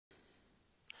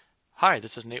Hi,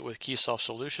 this is Nate with Keysoft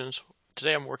Solutions.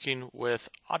 Today I'm working with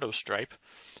AutoSTRIPE,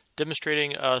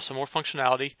 demonstrating some more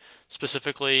functionality,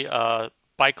 specifically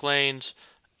bike lanes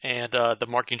and the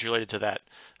markings related to that.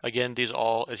 Again, these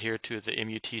all adhere to the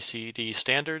MUTCD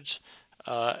standards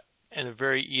and are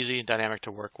very easy and dynamic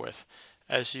to work with.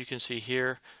 As you can see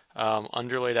here,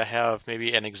 underlaid I have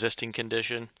maybe an existing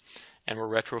condition and we're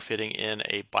retrofitting in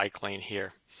a bike lane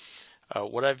here.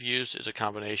 What I've used is a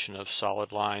combination of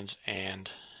solid lines and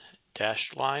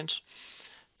dashed lines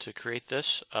to create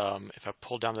this. If I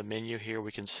pull down the menu here,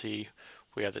 we can see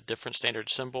we have the different standard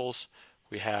symbols.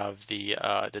 We have the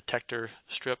detector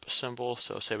strip symbol,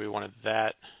 so say we wanted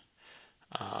that.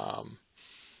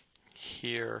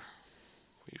 Here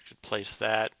we could place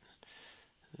that.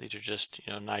 These are just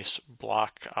nice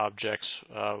block objects.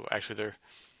 Actually, they're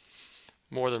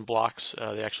more than blocks.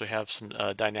 They actually have some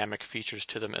dynamic features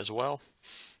to them as well.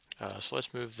 So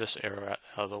let's move this arrow out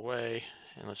of the way,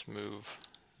 and let's move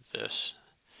this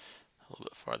a little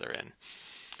bit farther in.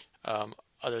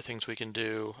 Other things we can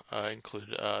do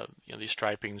include these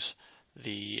stripings.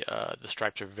 The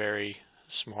stripes are very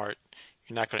smart.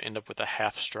 You're not going to end up with a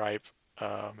half stripe.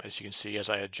 As you can see, as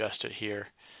I adjust it here,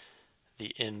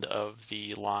 the end of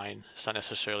the line is not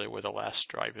necessarily where the last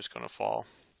stripe is going to fall.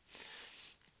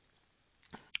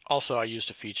 Also, I used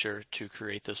a feature to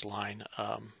create this line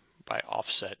by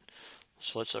offset.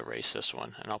 So let's erase this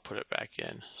one and I'll put it back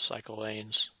in. Cycle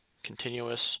lanes,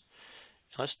 continuous.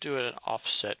 And let's do it an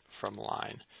offset from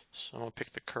line. So I'm going to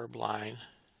pick the curb line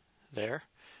there,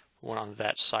 one on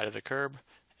that side of the curb,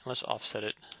 and let's offset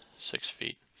it 6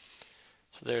 feet.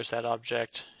 So there's that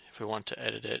object. If we want to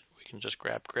edit it, we can just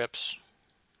grab grips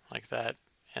like that,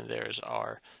 and there's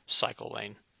our cycle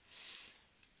lane.